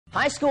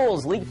High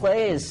school's league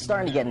play is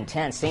starting to get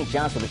intense. St.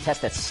 John's with a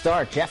test at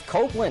start. Jeff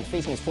Copeland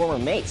facing his former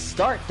mate.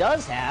 Start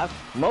does have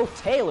Mo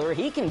Taylor.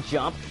 He can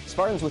jump.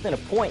 Spartans within a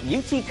point.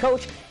 UT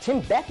coach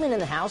Tim Beckman in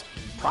the house,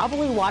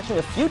 probably watching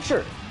a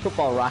future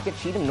football rocket,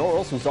 Cheatham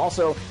Norrells, who's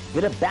also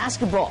good at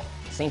basketball.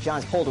 St.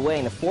 John's pulled away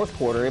in the fourth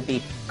quarter. It'd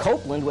be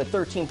Copeland with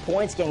 13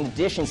 points, getting the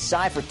dish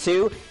inside for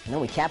two. And then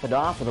we cap it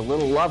off with a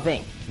little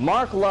Loving.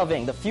 Marc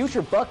Loving, the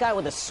future Buckeye,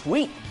 with a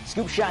sweet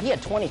scoop shot. He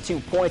had 22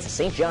 points at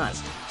St.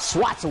 John's.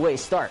 Swats away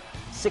start,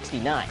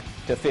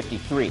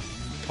 69-53.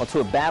 Well,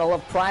 to a battle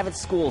of private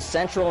schools,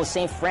 Central and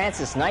St.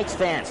 Francis. Knights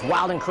fans,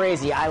 wild and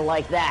crazy. I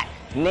like that.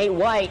 Nate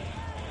White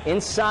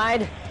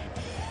inside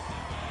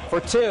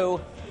for two.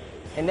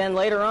 And then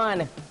later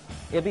on,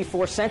 it'll be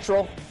for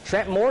Central,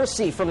 Trent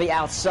Morrissey from the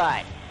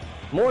outside.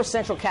 More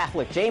Central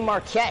Catholic. Jay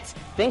Marquette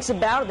thinks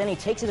about it, then he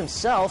takes it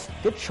himself.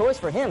 Good choice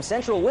for him.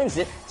 Central wins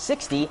it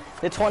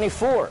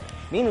 60-24.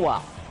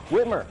 Meanwhile,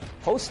 Whitmer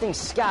hosting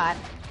Scott.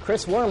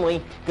 Chris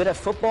Wormley, good at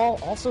football,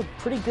 also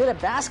pretty good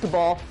at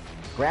basketball.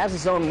 Grabs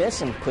his own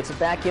miss and puts it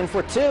back in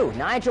for two.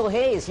 Nigel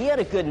Hayes, he had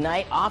a good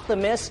night off the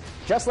miss.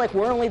 Just like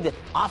Wormley, the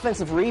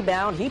offensive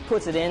rebound, he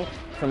puts it in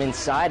from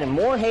inside. And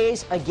more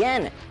Hayes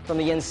again from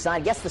the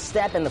inside. Gets the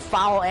step and the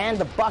foul and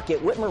the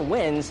bucket. Whitmer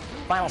wins.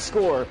 Final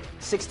score,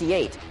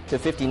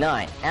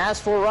 68-59. As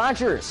for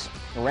Rogers,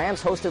 the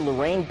Rams hosted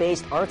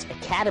Lorraine-based Arts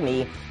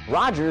Academy.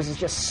 Rogers is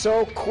just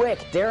so quick.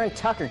 Darren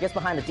Tucker gets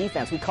behind the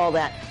defense. We call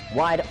that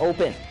wide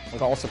open. We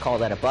also call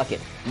that a bucket.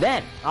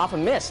 Then, off a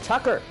miss,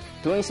 Tucker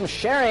doing some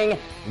sharing,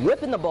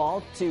 whipping the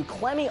ball to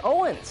Clemmy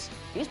Owens.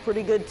 He's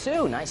pretty good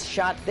too. Nice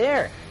shot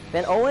there.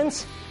 Then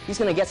Owens, he's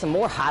going to get some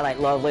more highlight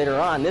love later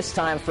on, this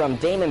time from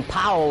Damon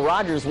Powell.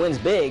 Rogers wins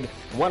big,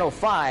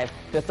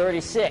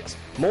 105-36.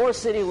 More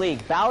City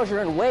League, Bowser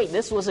and Waite.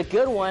 This was a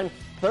good one.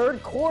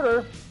 Third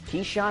quarter,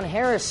 Keyshawn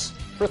Harris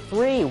for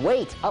three.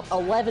 Waite up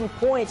 11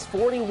 points,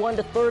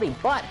 41-30.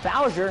 But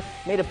Bowser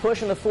made a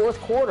push in the fourth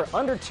quarter.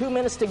 Under 2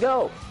 minutes to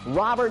go.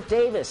 Robert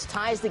Davis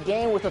ties the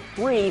game with a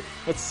three.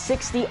 It's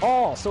 60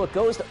 all, so it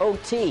goes to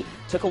OT.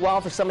 Took a while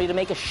for somebody to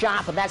make a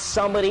shot, but that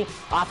somebody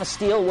off a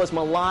steal was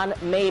Milan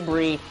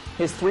Mabry.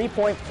 His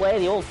three-point play,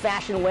 the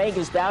old-fashioned way,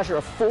 gives Bowser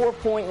a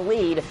 4-point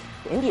lead.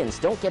 The Indians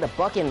don't get a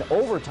bucket in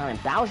overtime.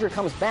 Bowser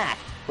comes back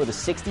for the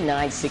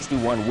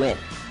 69-61 win.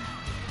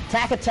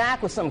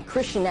 Attack with some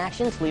Christian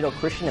action. Toledo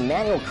Christian,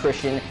 Emmanuel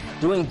Christian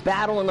doing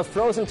battle in the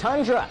frozen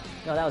tundra.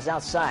 No, that was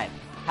outside.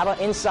 How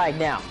about inside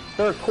now?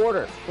 Third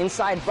quarter,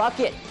 inside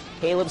bucket.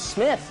 Caleb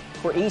Smith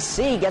for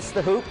EC gets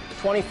the hoop,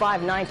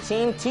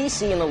 25-19.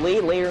 TC in the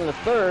lead later in the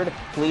third.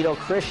 Toledo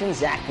Christian,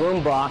 Zach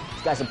Broombaugh.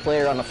 This guy's a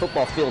player on the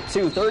football field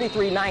too.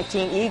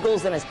 33-19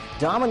 Eagles. Then it's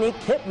Dominique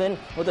Pittman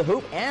with a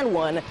hoop and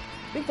one.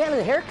 Big fan of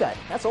the haircut.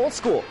 That's old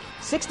school.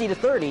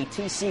 60-30,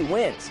 TC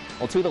wins.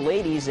 Well, to the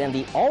ladies and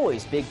the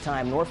always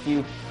big-time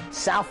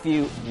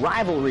Northview-Southview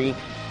rivalry.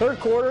 Third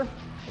quarter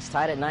is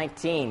tied at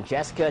 19.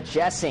 Jessica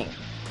Jessing.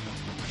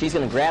 She's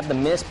going to grab the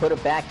miss, put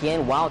it back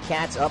in.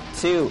 Wildcats up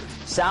 2.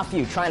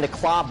 Southview trying to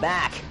claw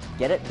back.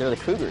 Get it? They're the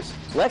Cougars.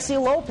 Lexi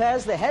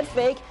Lopez, the head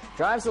fake,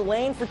 drives the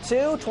lane for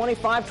two.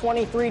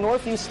 25-23.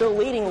 Northview still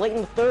leading late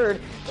in the third.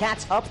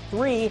 Cats up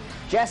 3.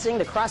 Jessing,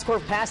 the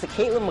cross-court pass to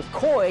Caitlin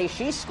McCoy.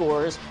 She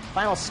scores.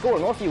 Final score,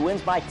 Northview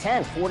wins by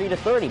 10,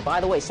 40-30. By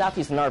the way,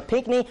 Southview's Bernard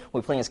Pinckney will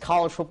be playing his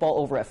college football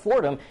over at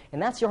Fordham,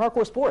 and that's your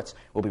Hardcore Sports.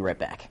 We'll be right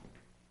back.